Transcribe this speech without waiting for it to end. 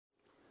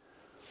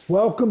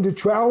Welcome to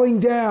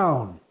Troweling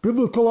Down,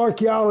 Biblical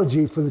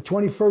Archaeology for the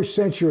 21st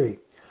Century.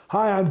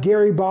 Hi, I'm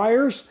Gary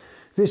Byers.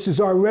 This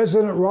is our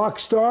resident rock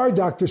star,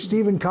 Dr.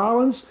 Stephen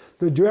Collins,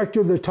 the director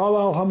of the Tal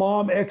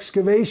el-Hammam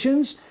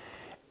excavations.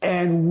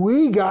 And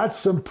we got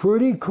some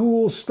pretty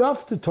cool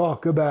stuff to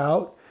talk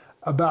about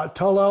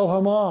Tal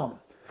el-Hammam.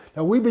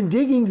 Now, we've been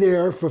digging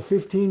there for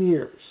 15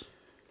 years.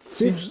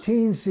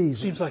 15 seasons.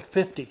 Seems like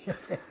 50.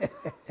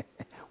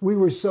 We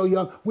were so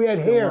young. We had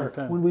hair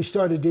when we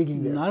started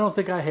digging there. I don't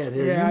think I had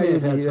hair. Yeah, you may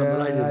have had some,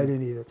 but I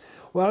didn't either.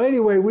 Well,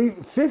 anyway,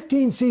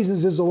 15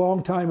 seasons is a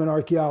long time in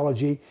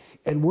archaeology,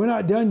 and we're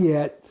not done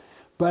yet.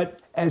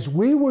 But as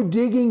we were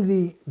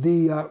digging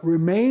the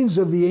remains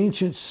of the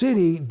ancient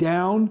city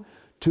down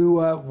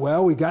to,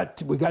 we got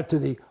to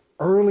the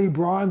early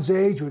Bronze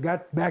Age. We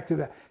got back to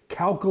the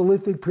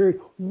Chalcolithic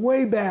period,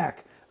 way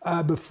back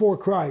before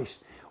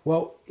Christ.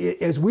 Well,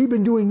 as we've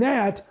been doing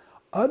that,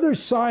 other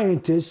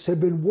scientists have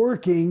been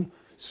working,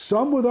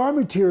 some with our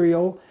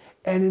material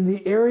and in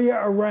the area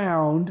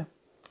around,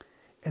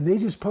 and they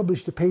just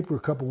published a paper a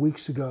couple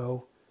weeks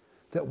ago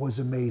that was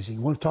amazing.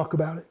 You want to talk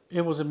about it?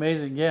 It was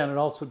amazing, yeah, and it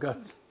also got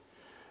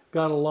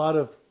a lot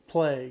of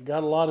play,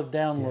 got a lot of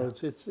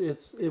downloads. Yeah.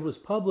 It was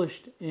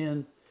published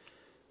in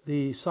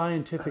the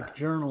scientific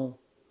journal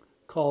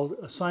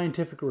called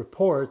Scientific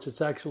Reports.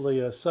 It's actually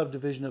a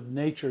subdivision of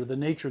Nature, the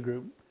Nature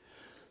group.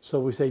 So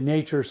we say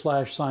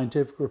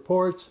Nature/Scientific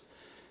Reports.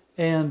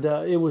 And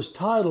it was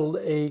titled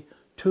a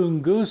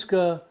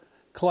Tunguska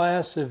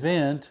class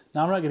event.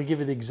 Now, I'm not going to give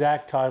you the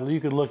exact title. You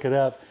can look it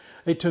up.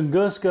 A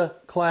Tunguska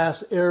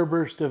class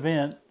airburst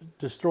event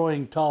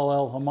destroying Tal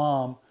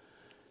el-Hammam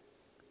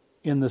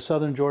in the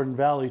southern Jordan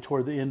Valley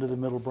toward the end of the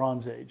Middle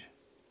Bronze Age.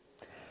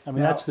 I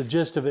mean, that's the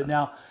gist of it.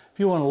 Now, if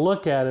you want to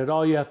look at it,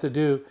 all you have to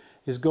do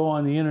is go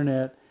on the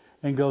internet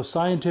and go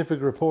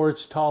Scientific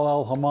Reports Tal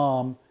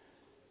el-Hammam,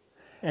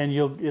 and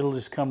it'll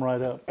just come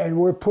right up. And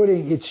we're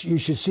putting it. You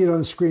should see it on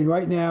the screen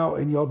right now,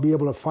 and you'll be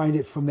able to find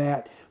it from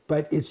that.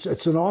 But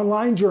it's an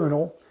online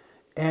journal,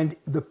 and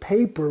the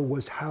paper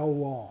was how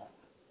long?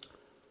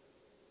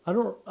 I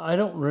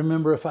don't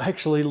remember if I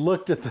actually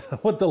looked at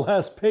what the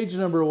last page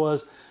number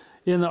was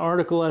in the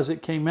article as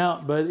it came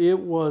out, but it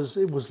was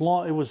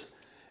long.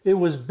 It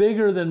was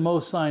bigger than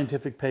most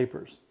scientific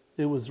papers.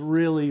 It was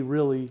really,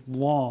 really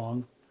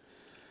long,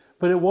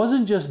 but it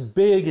wasn't just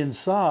big in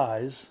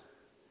size.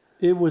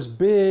 It was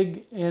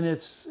big in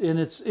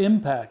its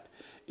impact.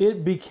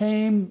 It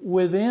became,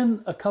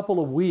 within a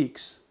couple of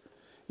weeks,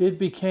 I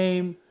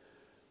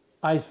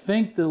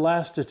think the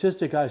last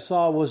statistic I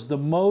saw was the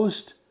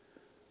most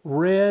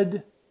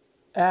read,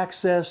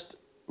 accessed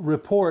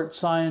report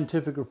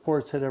Scientific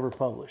Reports had ever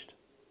published.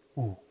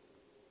 Ooh.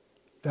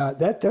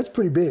 That's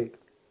pretty big.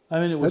 I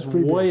mean, it was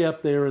way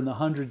up there in the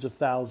hundreds of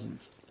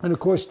thousands. And of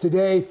course,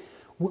 today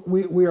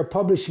we are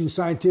publishing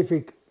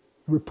scientific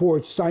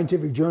reports,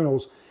 scientific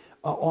journals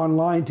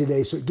online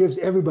today, so it gives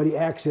everybody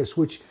access,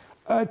 which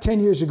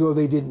 10 years ago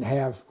they didn't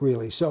have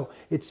really. So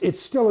it's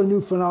still a new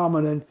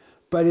phenomenon,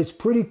 but it's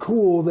pretty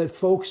cool that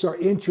folks are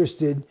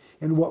interested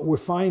in what we're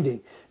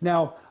finding.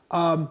 Now,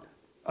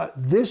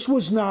 this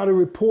was not a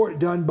report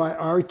done by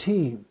our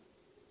team.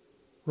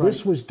 Right.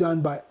 This was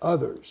done by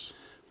others.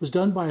 It was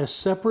done by a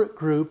separate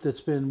group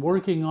that's been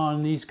working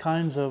on these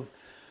kinds of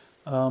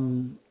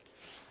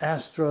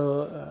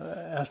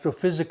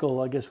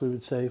astrophysical, I guess we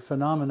would say,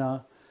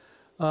 phenomena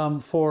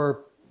for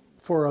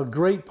a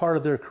great part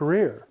of their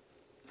career,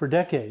 for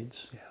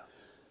decades. Yeah.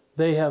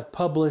 They have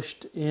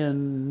published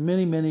in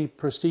many, many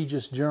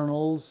prestigious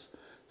journals,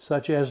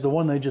 such as the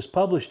one they just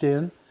published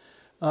in,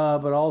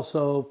 but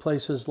also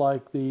places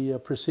like the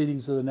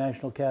Proceedings of the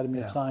National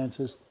Academy of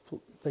Sciences,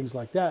 things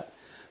like that.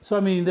 So,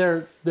 I mean,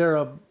 they're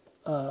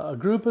a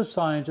group of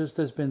scientists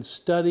that's been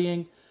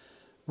studying,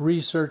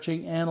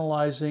 researching,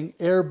 analyzing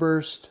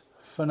airburst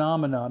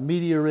phenomena,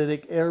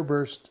 meteoritic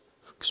airburst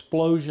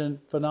explosion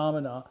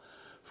phenomena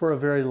for a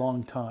very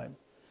long time.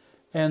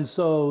 And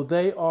so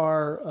they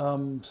are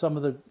some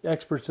of the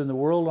experts in the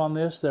world on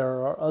this. There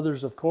are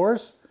others, of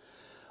course.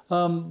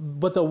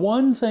 But the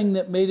one thing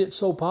that made it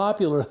so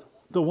popular,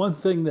 the one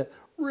thing that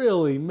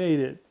really made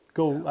it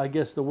go, I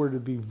guess the word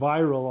would be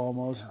viral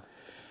almost,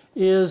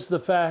 is the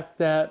fact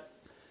that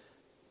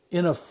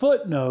in a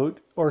footnote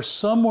or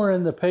somewhere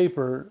in the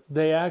paper,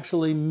 they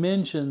actually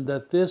mentioned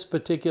that this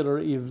particular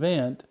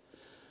event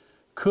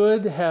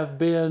could have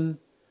been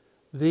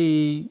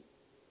the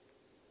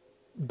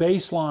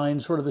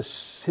baseline, sort of the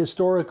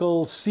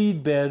historical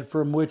seedbed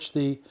from which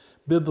the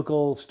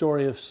biblical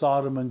story of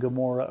Sodom and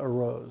Gomorrah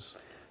arose.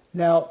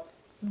 Now,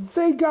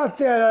 they got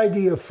that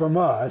idea from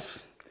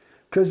us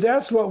because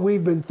that's what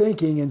we've been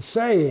thinking and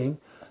saying.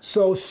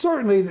 So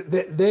certainly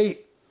they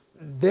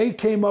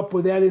came up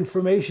with that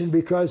information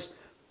because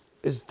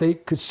as they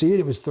could see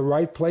it was the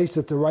right place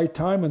at the right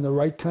time and the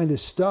right kind of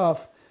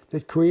stuff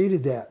that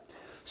created that.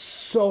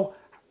 So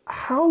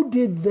how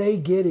did they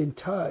get in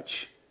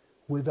touch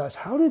with us?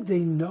 How did they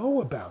know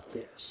about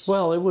this?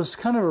 Well, it was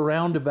kind of a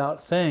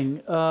roundabout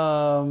thing.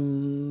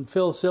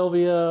 Phil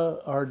Sylvia,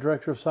 our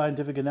director of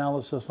scientific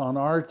analysis on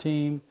our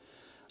team,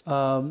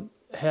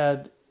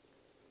 had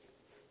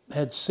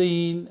had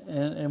seen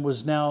and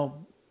was now,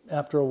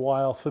 after a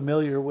while,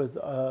 familiar with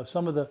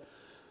some of the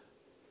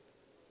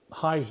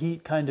high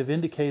heat kind of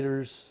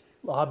indicators,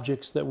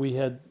 objects that we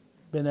had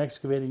been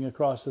excavating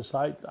across the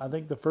site. I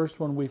think the first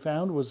one we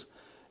found was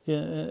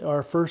in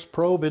our first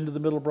probe into the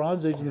Middle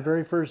Bronze Age in the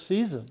very first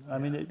season. I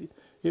mean,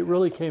 it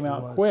really came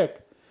out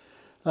quick,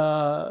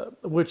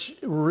 which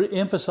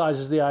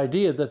emphasizes the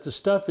idea that the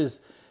stuff is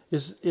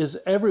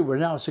everywhere.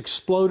 Now it's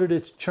exploded,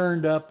 it's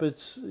churned up,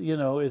 it's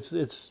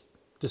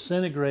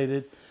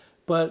disintegrated,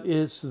 but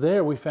it's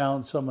there. We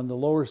found some in the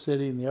lower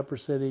city and the upper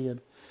city,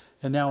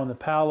 and now in the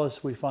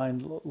palace we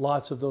find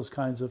lots of those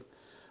kinds of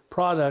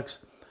products.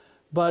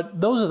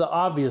 But those are the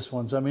obvious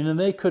ones. I mean, and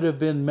they could have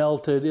been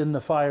melted in the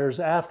fires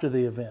after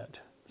the event,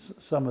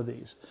 some of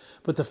these.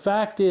 But the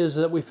fact is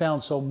that we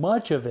found so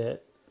much of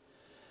it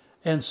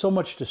and so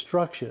much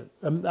destruction.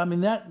 I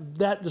mean,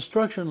 that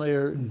destruction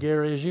layer,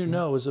 Gary, as you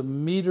know, is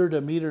 1 meter to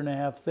 1.5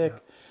 meters thick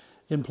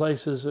in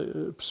places,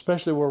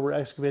 especially where we're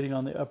excavating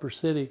on the upper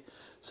city.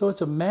 So it's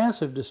a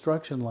massive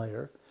destruction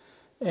layer.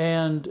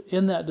 And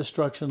in that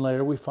destruction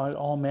layer, we find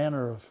all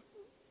manner of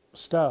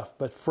stuff,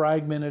 but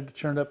fragmented,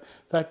 churned up.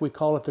 In fact, we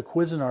call it the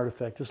Cuisinart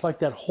effect. It's like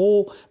that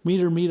whole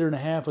meter and a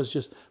half was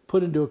just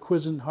put into a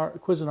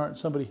Cuisinart and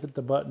somebody hit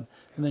the button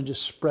and then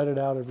just spread it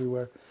out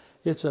everywhere.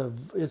 It's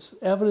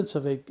evidence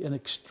of an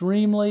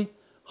extremely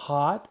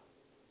hot,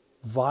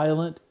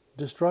 violent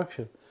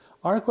destruction.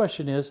 Our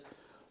question is,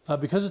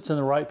 because it's in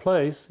the right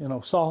place,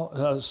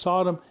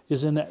 Sodom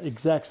is in that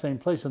exact same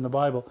place in the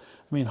Bible.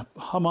 I mean,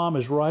 Hammam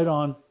is right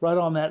on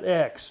that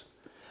X.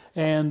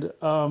 And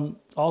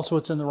also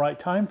it's in the right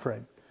time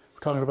frame.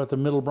 We're talking about the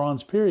Middle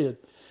Bronze period.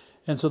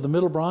 And so the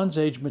Middle Bronze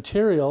Age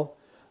material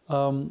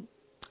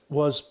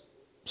was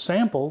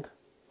sampled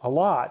a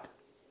lot.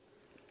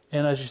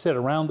 And as you said,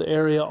 around the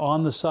area,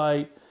 on the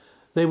site,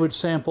 they would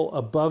sample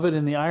above it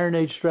in the Iron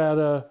Age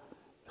strata,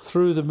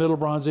 through the Middle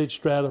Bronze Age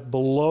strata,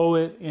 below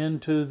it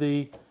into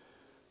the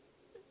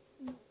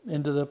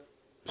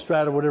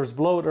strata, whatever's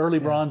below it, early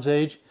Bronze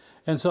Age.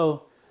 And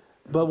so,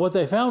 but what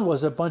they found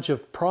was a bunch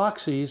of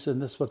proxies,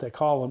 and this is what they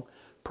call them.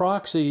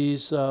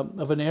 Proxies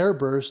of an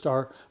airburst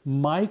are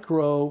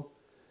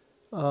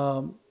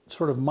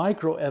sort of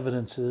micro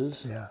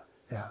evidences,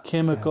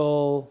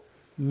 chemical,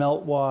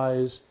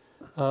 melt-wise,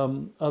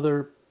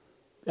 other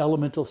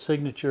elemental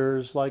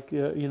signatures like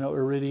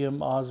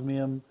iridium,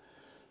 osmium,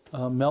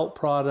 melt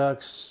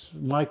products,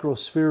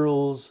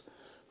 microspherules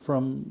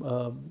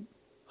from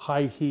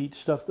high heat,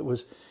 stuff that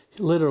was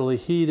literally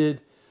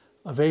heated,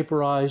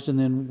 vaporized, and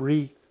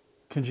then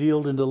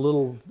congealed into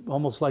little,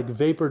 almost like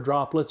vapor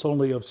droplets,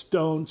 only of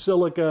stone,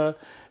 silica,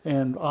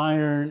 and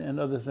iron,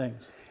 and other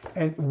things.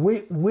 And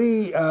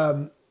we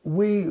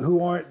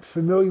who aren't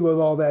familiar with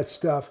all that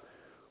stuff,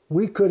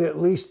 we could at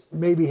least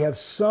maybe have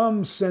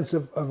some sense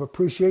of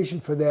appreciation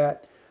for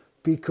that,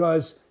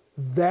 because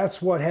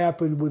that's what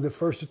happened with the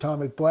first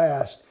atomic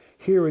blast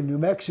here in New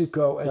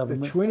Mexico at the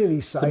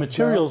Trinity site. The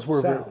materials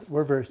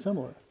were very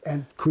similar,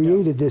 and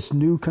created this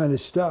new kind of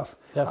stuff.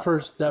 That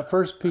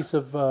first piece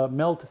of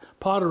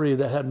pottery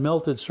that had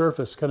melted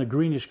surface, kind of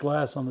greenish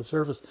glass on the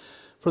surface,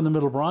 from the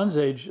Middle Bronze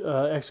Age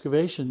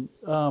excavation,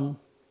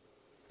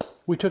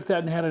 we took that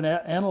and had it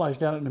analyzed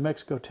down at New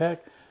Mexico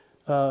Tech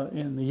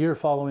in the year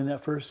following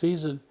that first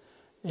season,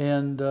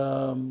 and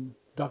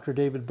Dr.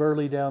 David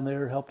Burley down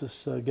there helped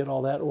us get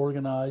all that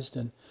organized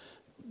and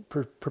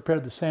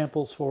prepared the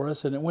samples for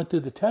us, and it went through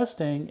the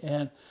testing,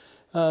 and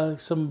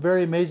some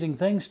very amazing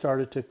things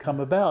started to come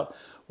about.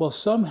 Well,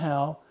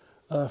 somehow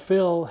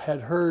Phil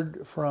had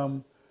heard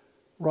from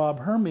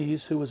Rob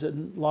Hermes, who was at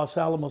Los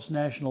Alamos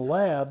National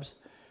Labs,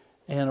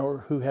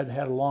 or who had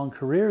had a long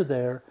career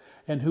there,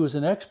 and who was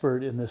an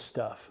expert in this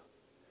stuff.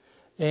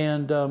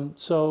 And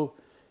so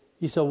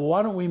he said, well,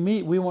 why don't we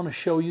meet? We want to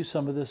show you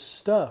some of this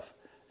stuff.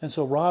 And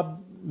so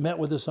Rob met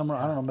with us somewhere,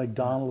 I don't know,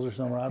 McDonald's or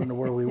somewhere, I don't know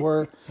where we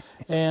were.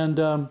 And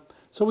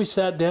so we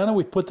sat down and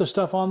we put the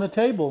stuff on the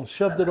table,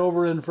 shoved it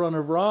over in front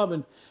of Rob,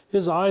 and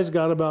his eyes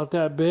got about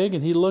that big,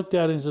 and he looked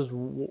at it and says,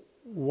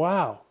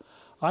 wow,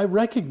 I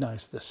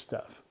recognize this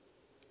stuff.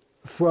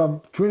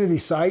 From Trinity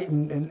site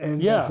and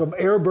from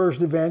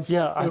airburst events.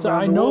 Yeah,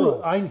 I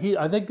know.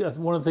 I think that's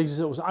one of the things he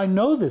said was, I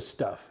know this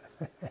stuff.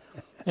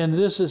 And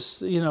this is,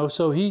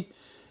 so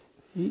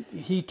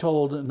he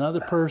told another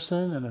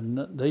person,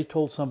 and they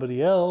told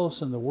somebody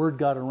else, and the word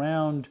got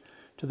around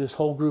to this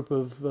whole group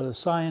of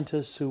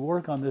scientists who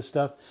work on this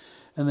stuff,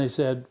 and they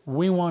said,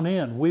 we want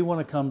in. We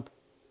want to come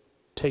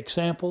take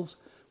samples.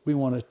 We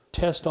want to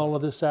test all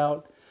of this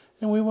out,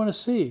 and we want to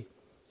see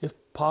if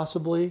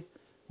possibly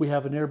we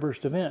have an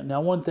airburst event.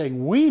 Now, one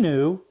thing we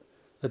knew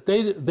that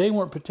they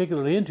weren't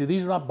particularly into,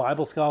 these are not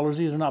Bible scholars,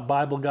 these are not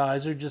Bible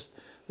guys, they're just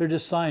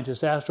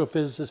scientists,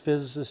 astrophysicists,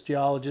 physicists,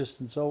 geologists,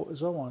 and so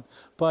on.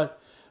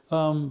 But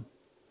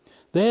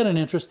they had an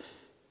interest.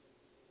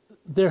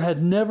 There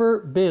had never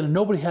been, and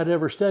nobody had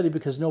ever studied,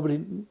 because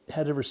nobody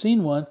had ever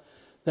seen one,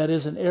 that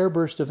is an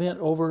airburst event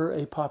over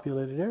a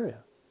populated area.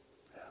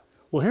 Yeah.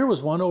 Well, here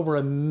was one over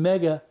a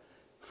mega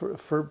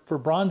for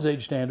Bronze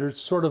Age standards,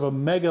 sort of a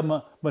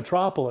mega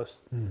metropolis,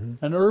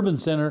 an urban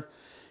center.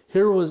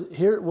 Here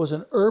was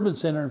an urban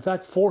center, in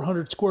fact,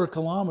 400 square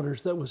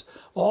kilometers, that was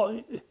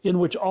all in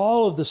which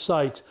all of the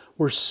sites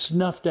were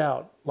snuffed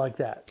out like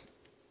that.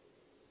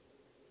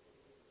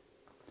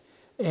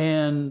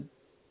 And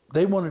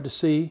they wanted to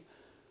see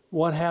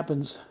what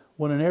happens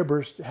when an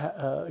airburst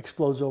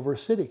explodes over a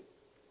city.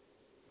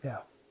 Yeah,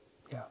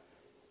 yeah.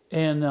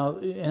 And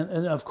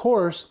of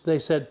course, they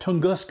said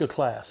Tunguska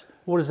class.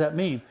 What does that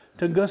mean?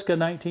 Tunguska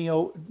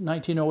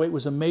 1908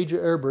 was a major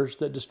airburst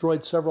that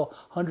destroyed several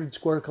hundred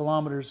square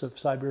kilometers of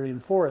Siberian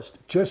forest.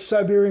 Just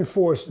Siberian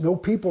forest, no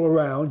people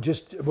around,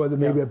 just whether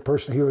maybe a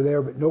person here or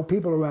there, but no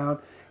people around.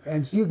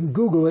 And you can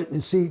Google it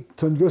and see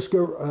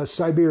Tunguska,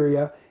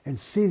 Siberia, and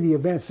see the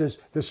events.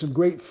 There's some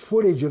great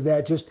footage of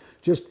that, just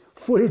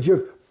footage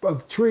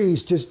of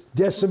trees just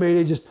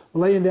decimated, just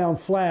laying down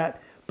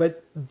flat.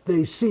 But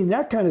they've seen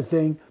that kind of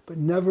thing, but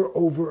never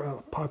over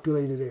a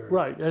populated area.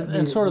 Right,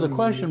 and sort of the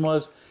question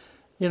was,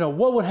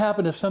 what would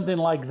happen if something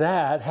like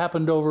that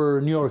happened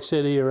over New York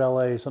City or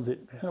LA or something?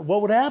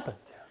 What would happen?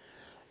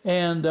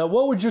 And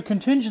what would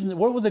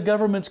the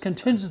government's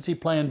contingency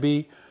plan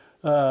be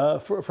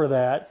for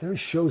that? There's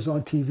shows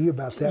on TV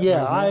about that.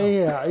 Yeah,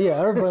 right now.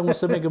 Everybody wants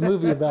to make a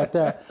movie about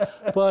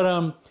that.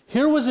 But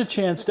here was a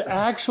chance to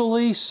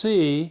actually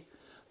see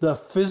the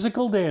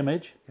physical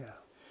damage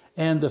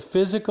and the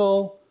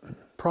physical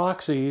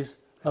proxies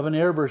of an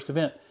airburst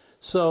event.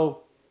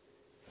 So,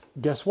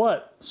 guess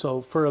what?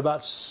 So for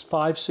about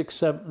 5, 6,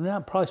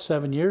 7, probably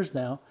 7 years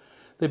now,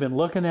 they've been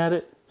looking at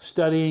it,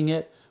 studying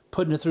it,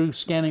 putting it through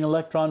scanning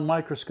electron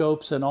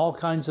microscopes and all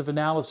kinds of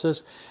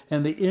analysis.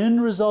 And the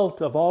end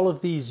result of all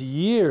of these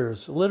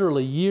years,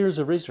 literally years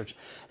of research,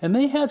 and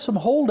they had some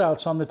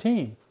holdouts on the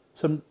team.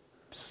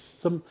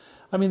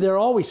 They're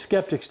always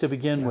skeptics to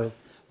begin with.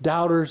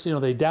 Doubters,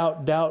 they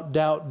doubt.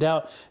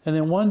 And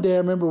then one day I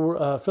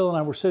remember Phil and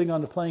I were sitting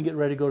on the plane getting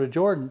ready to go to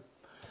Jordan.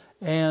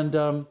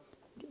 And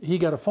he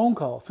got a phone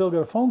call. Phil got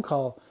a phone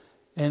call.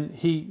 And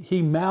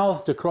he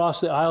mouthed across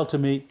the aisle to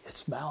me,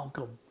 "It's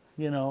Malcolm,"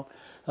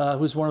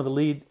 who's one of the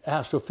lead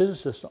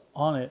astrophysicists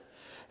on it.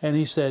 And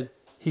he said,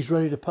 he's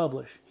ready to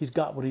publish. He's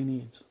got what he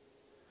needs.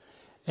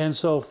 And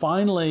so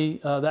finally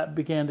that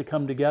began to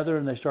come together,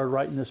 and they started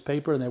writing this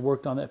paper, and they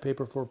worked on that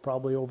paper for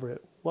probably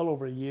well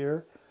over a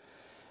year.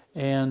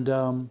 And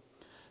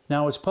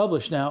now it's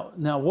published.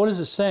 Now what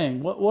is it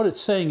saying? What it's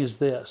saying is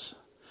this.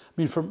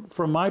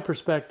 From my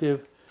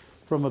perspective,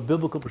 from a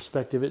biblical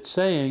perspective, it's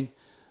saying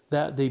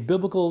that the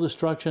biblical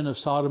destruction of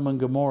Sodom and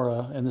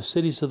Gomorrah and the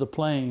cities of the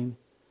plain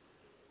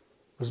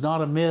was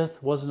not a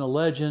myth, wasn't a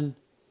legend.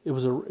 It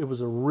was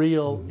a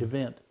real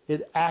event.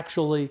 It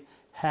actually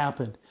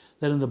happened.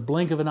 That in the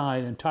blink of an eye,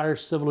 an entire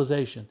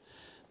civilization,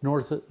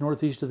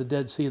 northeast of the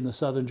Dead Sea in the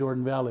southern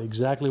Jordan Valley,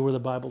 exactly where the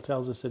Bible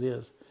tells us it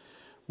is,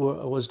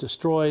 was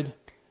destroyed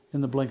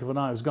in the blink of an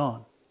eye. It was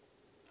gone.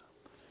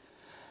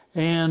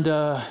 And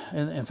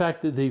in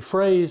fact, the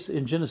phrase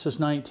in Genesis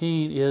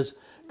 19 is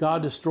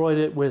God destroyed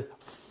it with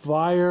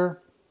fire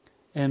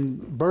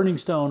and burning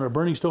stone, or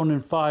burning stone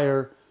and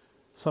fire.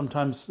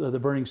 Sometimes the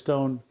burning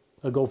stone,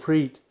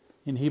 goprit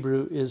in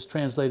Hebrew, is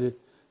translated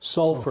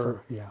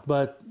sulfur.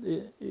 But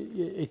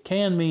it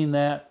can mean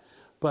that,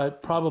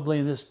 but probably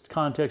in this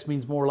context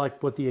means more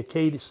like what the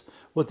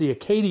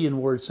Akkadian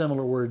word,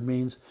 similar word,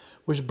 means,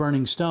 which is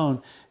burning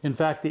stone. In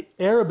fact, the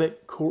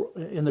Arabic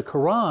in the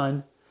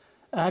Quran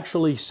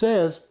actually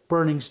says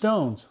burning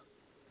stones.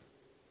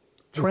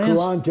 The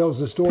Quran tells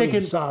the story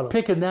of Sodom.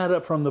 Picking that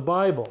up from the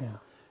Bible. Yeah.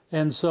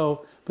 And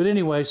so, but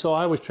anyway, so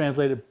I was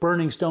translated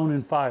burning stone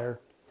and fire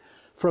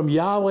from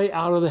Yahweh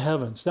out of the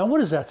heavens. Now, what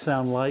does that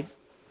sound like?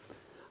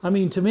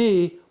 To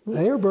me,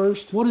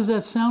 airburst. What does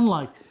that sound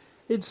like?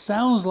 It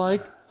sounds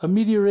like a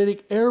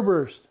meteoritic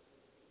airburst.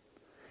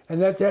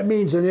 And that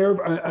means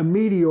a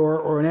meteor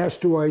or an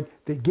asteroid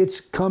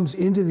that comes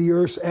into the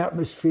Earth's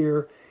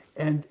atmosphere,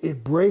 and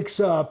it breaks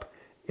up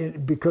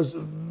because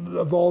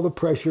of all the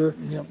pressure.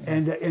 Yep.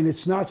 And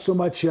it's not so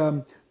much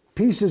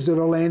pieces that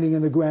are landing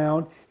in the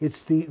ground.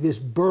 It's this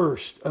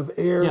burst of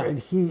air and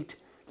heat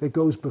that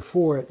goes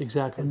before it.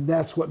 Exactly. And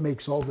that's what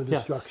makes all the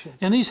destruction.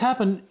 And these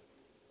happen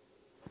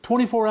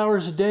 24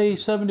 hours a day,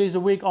 7 days a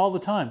week, all the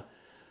time.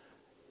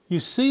 You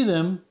see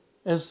them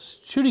as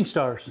shooting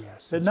stars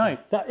at night.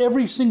 Right.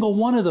 Every single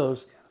one of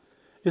those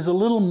is a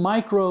little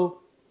micro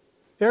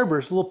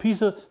airburst, a little piece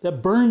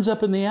that burns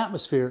up in the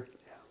atmosphere.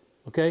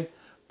 Okay?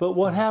 But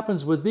what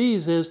happens with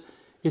these is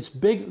it's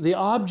big. The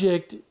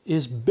object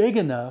is big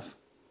enough,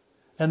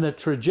 and the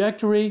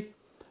trajectory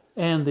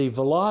and the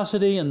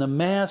velocity and the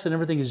mass and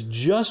everything is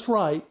just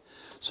right,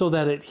 so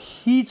that it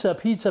heats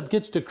up,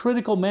 gets to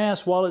critical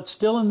mass while it's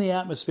still in the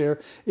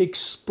atmosphere,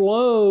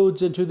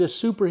 explodes into this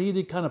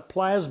superheated kind of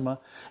plasma,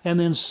 and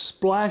then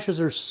splashes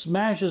or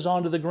smashes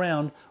onto the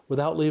ground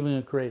without leaving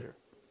a crater.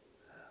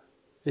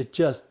 It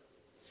just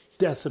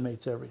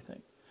decimates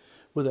everything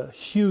with a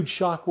huge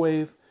shock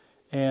wave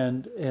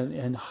and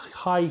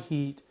high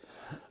heat.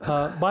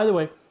 By the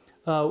way,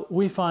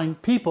 we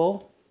find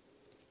people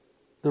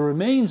the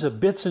remains of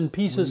bits and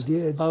pieces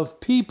of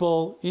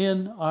people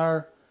in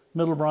our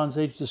Middle Bronze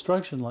Age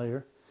destruction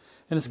layer.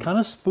 And it's kind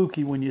of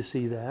spooky when you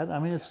see that. I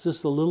mean, it's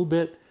just a little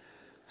bit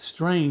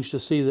strange to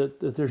see that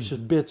there's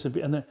just bits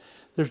and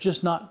there's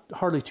just not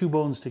hardly two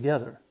bones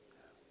together.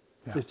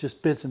 Yeah. It's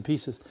just bits and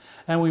pieces.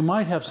 And we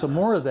might have some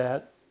more of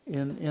that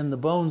in the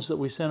bones that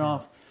we sent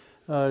off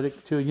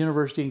to a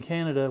university in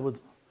Canada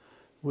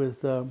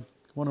with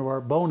one of our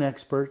bone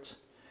experts.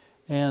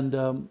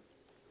 And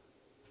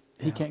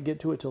he can't get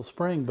to it till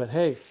spring. But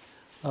hey,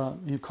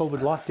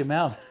 COVID locked him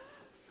out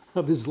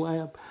of his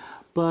lab.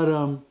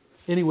 But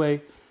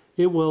anyway,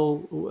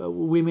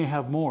 we may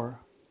have more.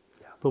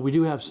 But we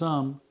do have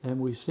some, and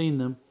we've seen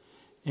them,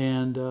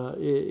 and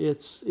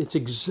it's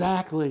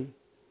exactly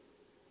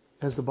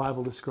as the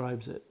Bible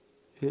describes it.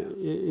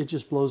 It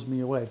just blows me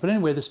away. But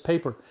anyway, this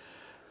paper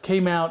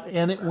came out,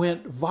 and it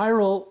went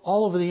viral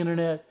all over the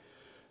internet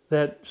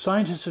that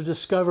scientists have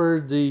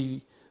discovered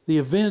the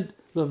event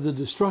of the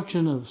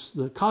destruction of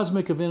the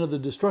cosmic event of the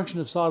destruction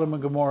of Sodom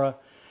and Gomorrah,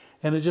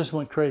 and it just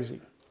went crazy.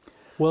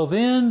 Well,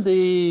 then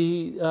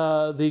the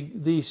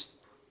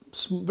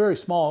very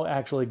small,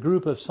 actually,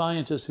 group of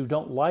scientists who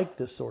don't like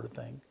this sort of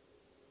thing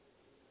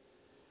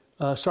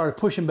started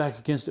pushing back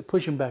against it.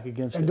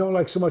 And don't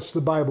like so much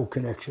the Bible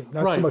connection,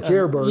 not so much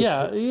airburst.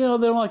 Yeah, they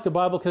don't like the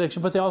Bible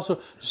connection, but they also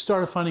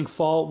started finding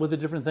fault with the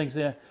different things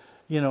that,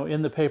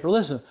 in the paper.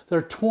 Listen, there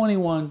are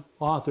 21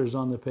 authors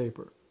on the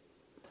paper.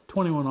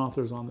 21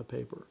 authors on the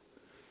paper.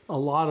 A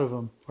lot of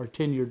them are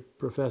tenured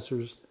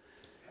professors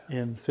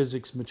in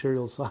physics,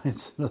 material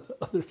science, and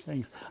other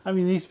things. I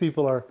mean, these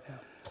people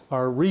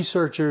are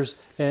researchers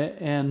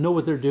and know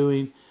what they're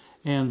doing,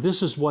 and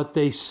this is what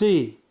they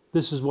see.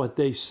 This is what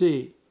they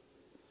see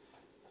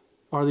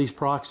are these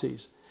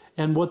proxies.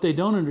 And what they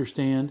don't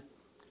understand,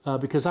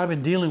 because I've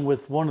been dealing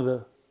with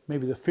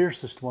maybe the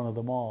fiercest one of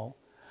them all,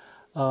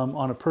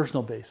 on a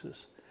personal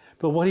basis.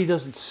 But what he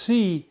doesn't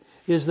see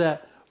is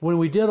that when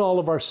we did all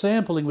of our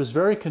sampling, it was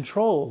very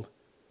controlled.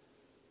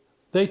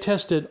 They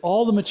tested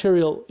all the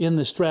material in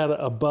the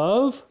strata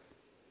above,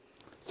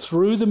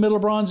 through the Middle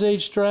Bronze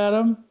Age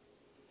stratum,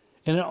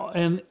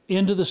 and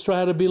into the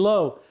strata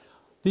below.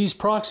 These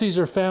proxies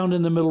are found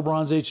in the Middle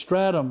Bronze Age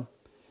stratum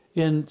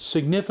in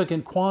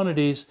significant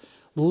quantities,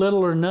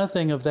 little or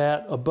nothing of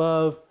that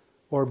above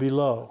or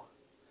below.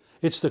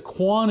 It's the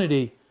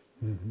quantity.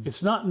 Mm-hmm.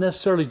 It's not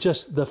necessarily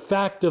just the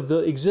fact of the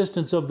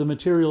existence of the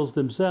materials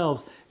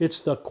themselves. It's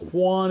the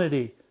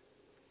quantity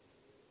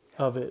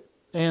of it.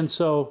 And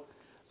so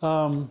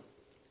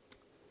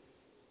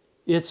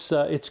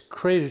it's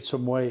created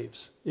some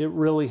waves. It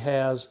really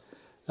has.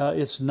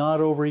 It's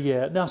not over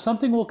yet. Now,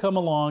 something will come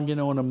along, in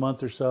a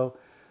month or so,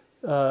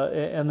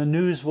 and the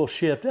news will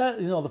shift.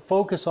 The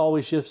focus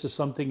always shifts to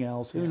something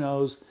else. Who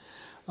knows?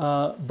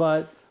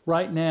 But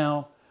right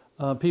now,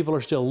 people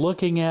are still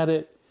looking at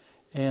it,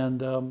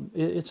 and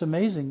it's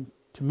amazing.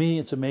 To me,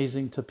 it's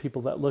amazing to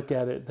people that look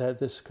at it that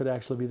this could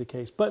actually be the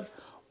case. But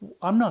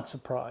I'm not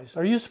surprised.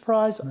 Are you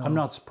surprised? No. I'm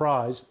not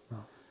surprised. No.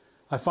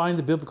 I find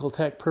the biblical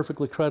text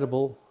perfectly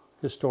credible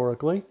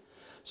historically,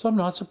 so I'm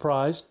not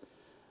surprised.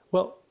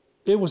 Well,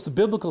 it was the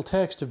biblical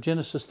text of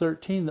Genesis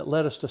 13 that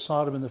led us to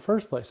Sodom in the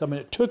first place. I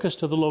mean, it took us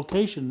to the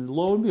location, and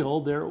lo and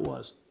behold, there it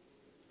was.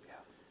 Yeah.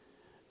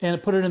 And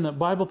it put it in the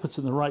Bible, puts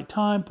it in the right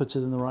time, puts it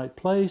in the right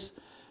place,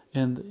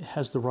 and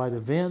has the right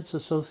events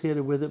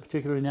associated with it,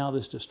 particularly now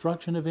this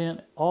destruction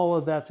event. All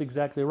of that's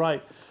exactly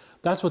right.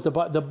 That's what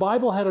the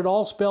Bible had it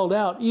all spelled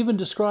out, even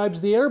describes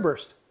the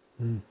airburst.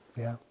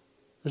 Yeah.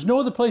 There's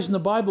no other place in the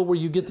Bible where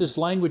you get this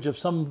language of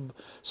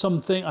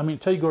something. I mean,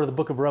 until you go to the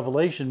book of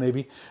Revelation,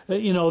 maybe,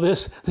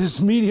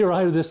 this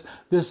meteorite or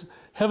this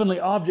heavenly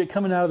object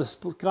coming out of the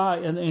sky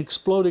and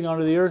exploding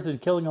onto the earth and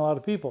killing a lot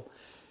of people.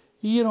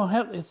 You don't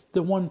have. It's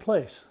the one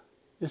place.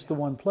 It's the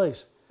one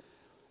place.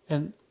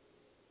 And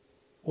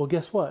well,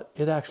 guess what?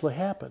 It actually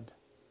happened.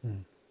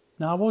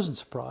 Now, I wasn't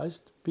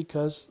surprised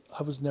because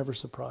I was never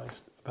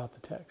surprised about the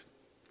text.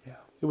 Yeah.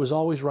 It was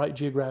always right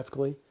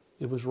geographically.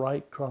 It was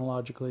right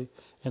chronologically,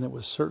 and it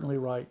was certainly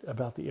right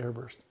about the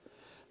airburst.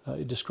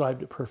 It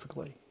described it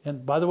perfectly.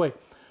 And by the way,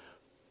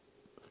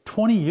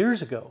 20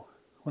 years ago,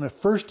 when I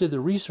first did the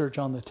research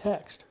on the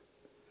text,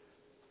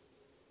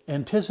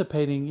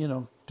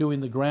 anticipating, doing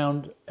the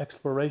ground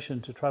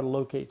exploration to try to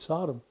locate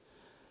Sodom,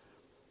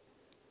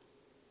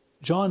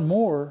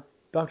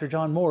 Dr.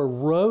 John Moore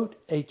wrote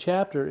a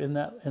chapter in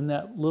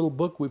that little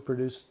book we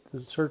produced, The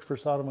Search for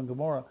Sodom and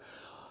Gomorrah.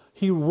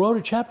 He wrote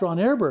a chapter on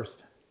airburst.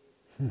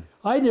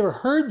 I never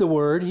heard the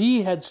word.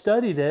 He had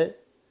studied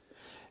it.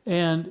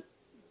 And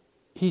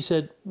he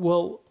said,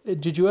 well,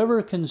 did you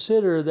ever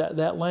consider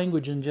that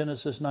language in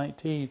Genesis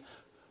 19,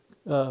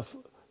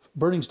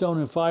 burning stone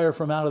and fire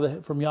from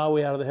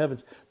Yahweh out of the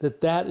heavens,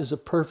 that is a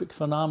perfect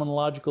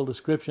phenomenological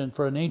description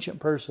for an ancient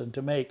person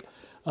to make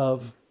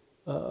of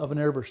an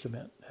airburst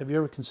event? Have you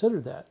ever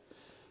considered that?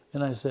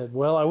 And I said,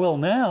 well, I will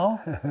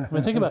now. I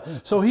mean, think about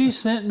it. So he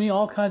sent me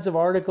all kinds of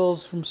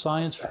articles from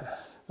Science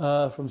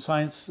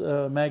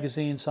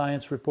magazine,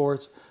 Science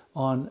reports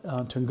on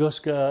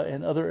Tunguska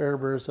and other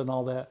airbursts and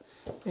all that.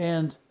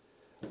 And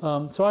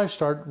So I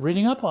started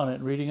reading up on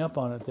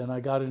it. Then I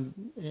got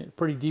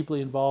pretty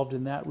deeply involved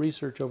in that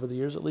research over the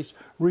years, at least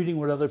reading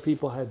what other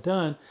people had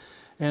done.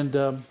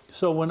 And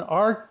so when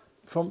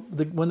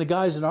the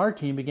guys in our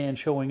team began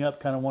showing up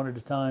kind of one at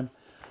a time,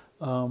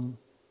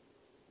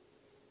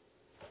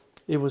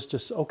 it was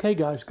just, okay,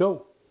 guys,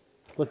 go.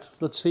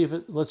 Let's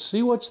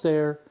see what's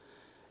there,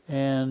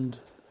 and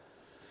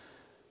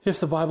if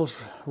the Bible's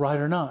right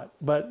or not.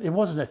 But it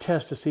wasn't a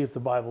test to see if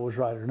the Bible was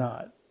right or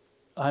not.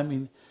 I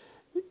mean,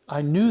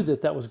 I knew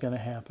that was going to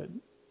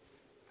happen.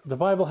 The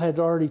Bible had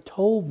already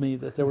told me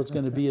that there was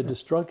going to be a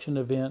destruction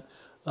event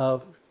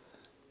of,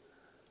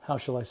 how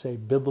shall I say,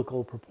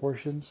 biblical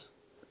proportions.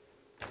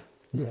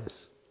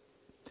 Yes.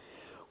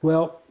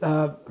 Well,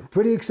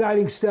 pretty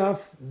exciting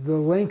stuff. The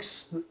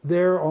link's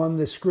there on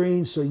the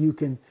screen so you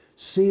can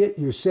see it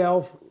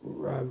yourself,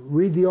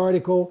 read the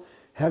article,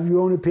 have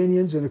your own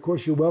opinions, and of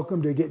course you're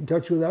welcome to get in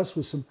touch with us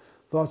with some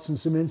thoughts and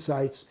some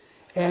insights.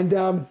 And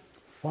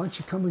why don't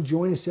you come and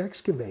join us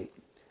excavate?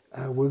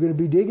 We're going to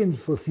be digging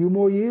for a few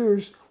more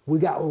years. We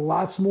got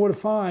lots more to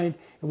find,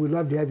 and we'd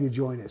love to have you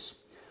join us.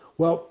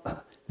 Well,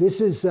 this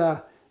is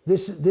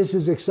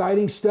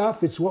exciting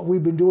stuff. It's what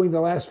we've been doing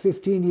the last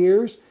 15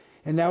 years,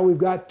 and now we've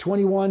got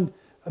 21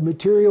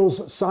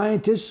 materials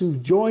scientists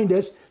who've joined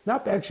us,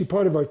 not actually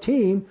part of our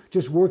team,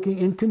 just working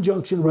in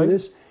conjunction with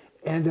us,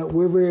 and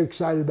we're very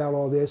excited about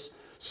all this.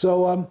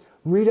 So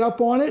read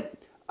up on it,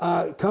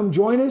 come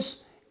join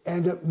us,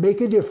 and make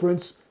a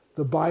difference.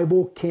 The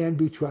Bible can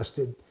be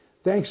trusted.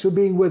 Thanks for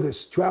being with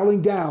us.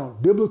 Traveling down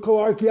biblical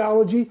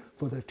archaeology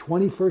for the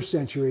 21st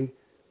century.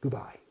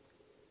 Goodbye.